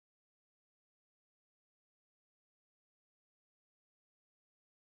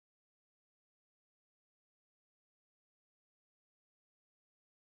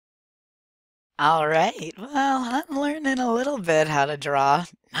All right. Well, I'm learning a little bit how to draw.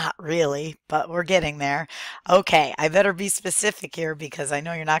 Not really, but we're getting there. Okay, I better be specific here because I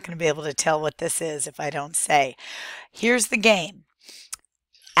know you're not going to be able to tell what this is if I don't say. Here's the game.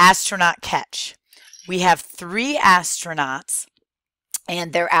 Astronaut catch. We have three astronauts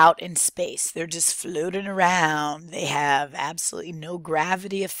and they're out in space. They're just floating around. They have absolutely no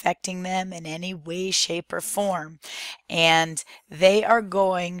gravity affecting them in any way, shape, or form. And they are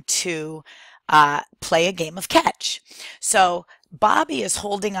going to play a game of catch. So Bobby is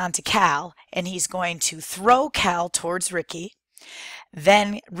holding on to Cal, and he's going to throw Cal towards Ricky.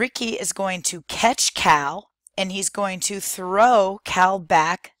 Then Ricky is going to catch Cal, and he's going to throw Cal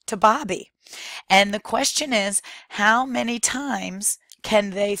back to Bobby. And the question is, how many times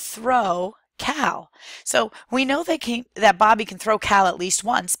can they throw Cal? So we know that Bobby can throw Cal at least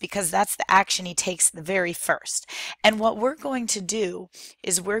once because that's the action he takes the very first. And what we're going to do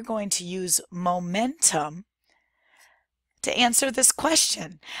is we're going to use momentum to answer this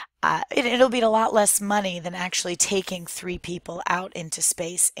question. It'll be a lot less money than actually taking three people out into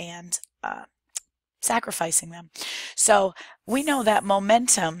space and sacrificing them. So we know that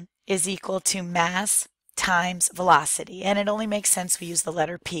momentum is equal to mass times velocity, and it only makes sense we use the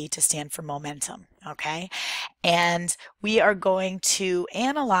letter P to stand for momentum, okay? And we are going to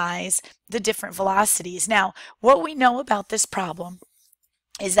analyze the different velocities. Now, what we know about this problem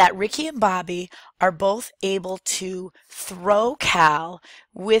is that Ricky and Bobby are both able to throw Cal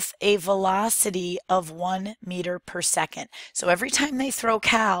with a velocity of 1 meter per second. So every time they throw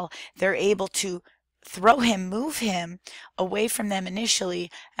Cal, they're able to throw him, move him away from them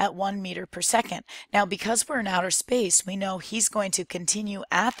initially at 1 meter per second. Now, because we're in outer space, we know he's going to continue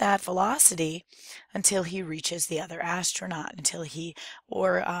at that velocity until he reaches the other astronaut, until he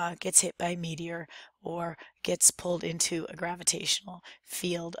gets hit by a meteor or gets pulled into a gravitational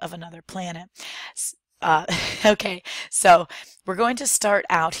field of another planet. Okay, so we're going to start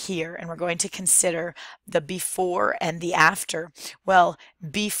out here and we're going to consider the before and the after. Well,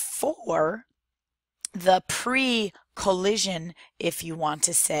 before the pre-collision, if you want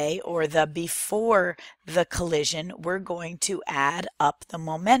to say, or the before the collision, we're going to add up the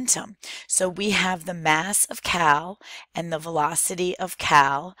momentum. So we have the mass of Cal and the velocity of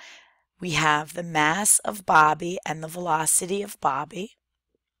Cal. We have the mass of Bobby and the velocity of Bobby.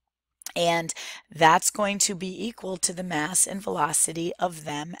 And that's going to be equal to the mass and velocity of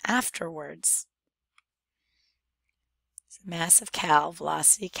them afterwards. Mass of Cal,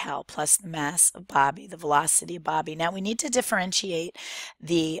 velocity Cal, plus the mass of Bobby, the velocity of Bobby. Now we need to differentiate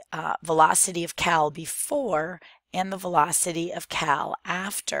the velocity of Cal before and the velocity of Cal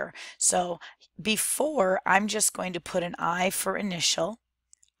after. So before, I'm just going to put an I for initial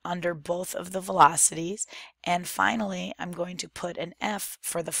under both of the velocities, and finally I'm going to put an F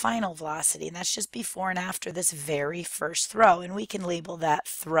for the final velocity, and that's just before and after this very first throw, and we can label that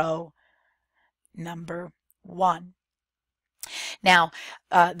throw number 1. Now,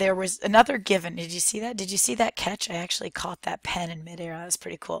 there was another given. Did you see that? Did you see that catch? I actually caught that pen in midair. That was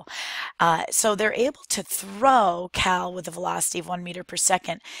pretty cool. So they're able to throw Cal with a velocity of 1 meter per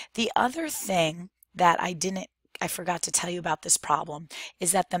second. The other thing that I forgot to tell you about this problem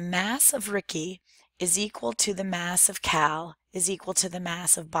is that the mass of Ricky is equal to the mass of Cal is equal to the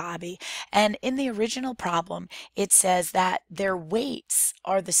mass of Bobby. And in the original problem, it says that their weights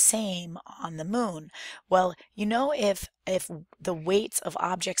are the same on the moon. Well, you know, if the weights of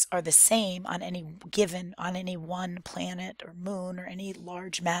objects are the same on any one planet or moon or any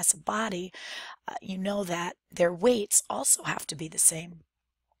large massive body, you know that their weights also have to be the same,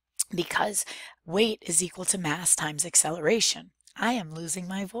 because weight is equal to mass times acceleration. I am losing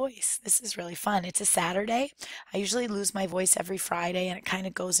my voice. This is really fun. It's a Saturday. I usually lose my voice every Friday and it kind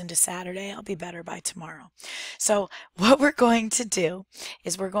of goes into Saturday. I'll be better by tomorrow. So what we're going to do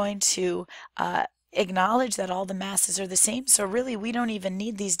is we're going to acknowledge that all the masses are the same. So really we don't even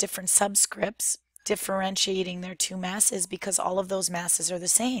need these different subscripts differentiating their two masses because all of those masses are the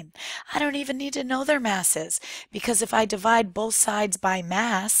same. I don't even need to know their masses because if I divide both sides by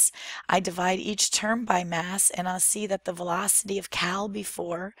mass, I divide each term by mass, and I'll see that the velocity of Cal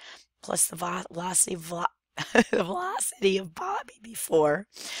before plus the velocity of Bobby before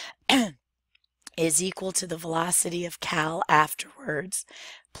is equal to the velocity of Cal afterwards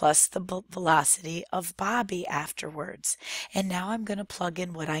plus the velocity of Bobby afterwards. And now I'm going to plug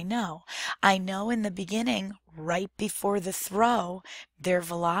in what I know. I know in the beginning, right before the throw, their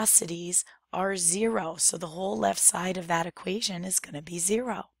velocities are 0. So the whole left side of that equation is going to be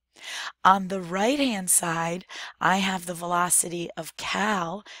 0. On the right-hand side, I have the velocity of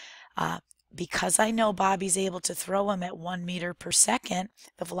Cal because I know Bobby's able to throw him at 1 meter per second,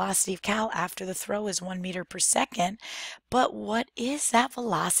 the velocity of Cal after the throw is 1 meter per second. But what is that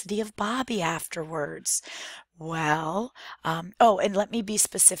velocity of Bobby afterwards? Well, oh, and let me be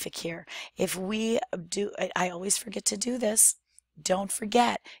specific here. If we do, I always forget to do this. Don't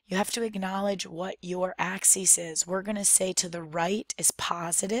forget, you have to acknowledge what your axis is. We're going to say to the right is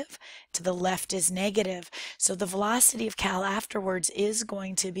positive, to the left is negative. So the velocity of Cal afterwards is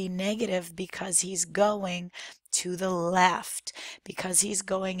going to be negative because he's going to the left. Because he's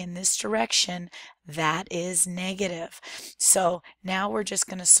going in this direction, that is negative. So now we're just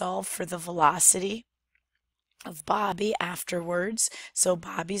going to solve for the velocity of Bobby afterwards. So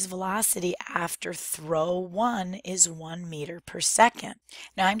Bobby's velocity after throw 1 is 1 meter per second.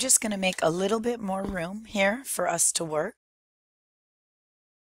 Now I'm just going to make a little bit more room here for us to work.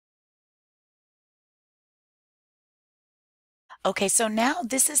 Okay, so now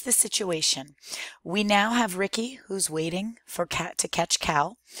this is the situation. We now have Ricky who's waiting for to catch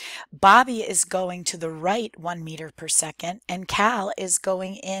Cal. Bobby is going to the right 1 meter per second, and Cal is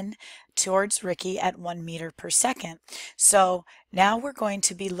going in towards Ricky at 1 meter per second. So now we're going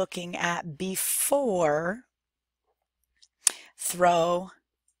to be looking at before throw,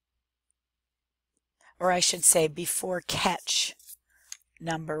 or I should say before catch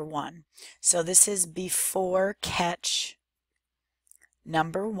number 1. So this is before catch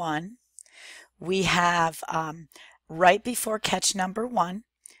number 1. We have right before catch number 1,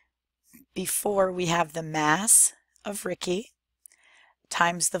 before we have the mass of Ricky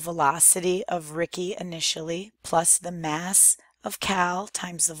times the velocity of Ricky initially plus the mass of Cal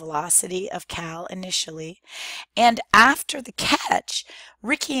times the velocity of Cal initially. And after the catch,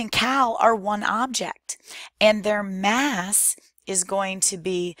 Ricky and Cal are one object, and their mass is going to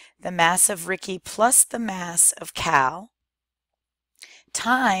be the mass of Ricky plus the mass of Cal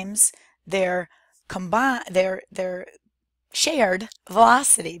times their shared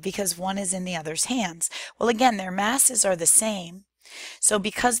velocity, because one is in the other's hands. Well, again, their masses are the same. So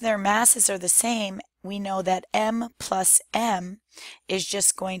because their masses are the same, we know that m plus m is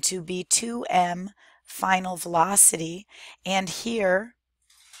just going to be 2m final velocity. And here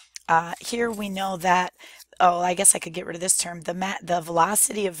we know that, oh, I guess I could get rid of this term. The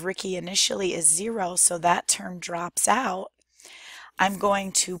velocity of Ricky initially is 0, so that term drops out. I'm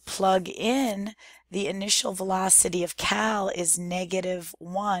going to plug in the initial velocity of Cal is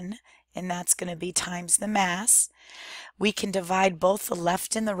 -1, and that's going to be times the mass. We can divide both the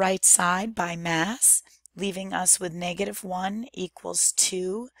left and the right side by mass, leaving us with -1 equals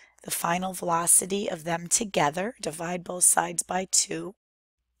 2, the final velocity of them together. Divide both sides by 2.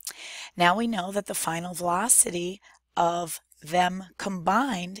 Now we know that the final velocity of them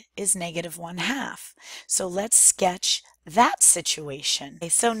combined is -1/2. So let's sketch that situation. Okay,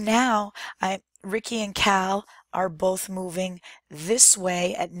 so now Ricky and Cal are both moving this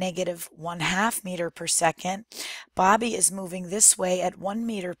way at -1/2 meter per second. Bobby is moving this way at 1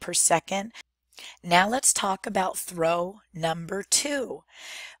 meter per second. Now let's talk about throw number 2.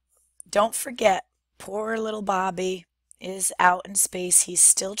 Don't forget, poor little Bobby is out in space. He's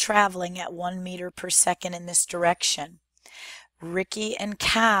still traveling at 1 meter per second in this direction. Ricky and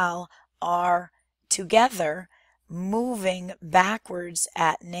Cal are together moving backwards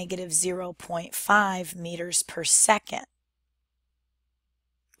at -0.5 meters per second.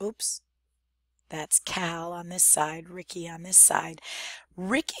 Oops, that's Cal on this side, Ricky on this side.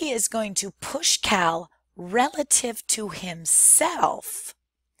 Ricky is going to push Cal relative to himself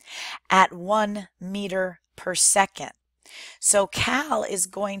at 1 meter per second. So Cal is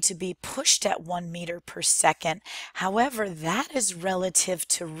going to be pushed at 1 meter per second. However, that is relative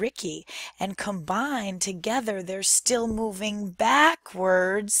to Ricky, and combined together they're still moving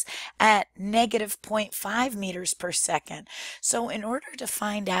backwards at -0.5 meters per second. So in order to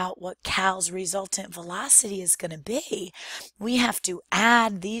find out what Cal's resultant velocity is going to be, we have to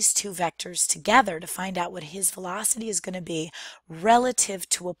add these two vectors together to find out what his velocity is going to be relative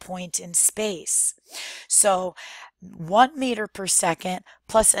to a point in space. So 1 meter per second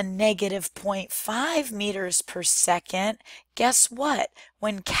plus a -0.5 meters per second. Guess what?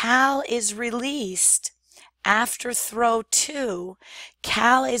 When Cal is released after throw 2,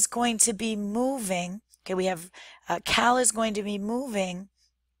 Cal is going to be moving. Okay, we have Cal is going to be moving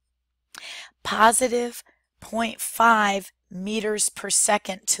positive 0.5 meters per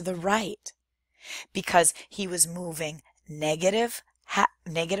second to the right, because he was moving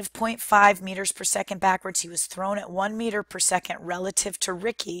 -0.5 meters per second backwards. He was thrown at 1 meter per second relative to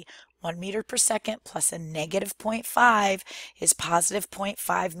Ricky. 1 meter per second plus a -0.5 is positive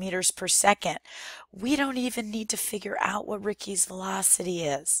 0.5 meters per second. We don't even need to figure out what Ricky's velocity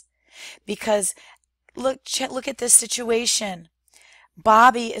is. Because look at this situation.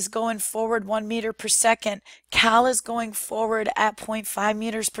 Bobby is going forward 1 meter per second. Cal is going forward at 0.5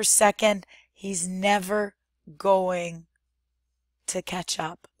 meters per second. He's never going to catch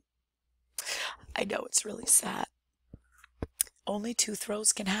up. I know it's really sad. Only 2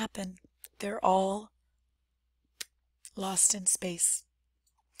 throws can happen. They're all lost in space.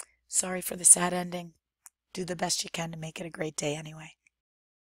 Sorry for the sad ending. Do the best you can to make it a great day anyway.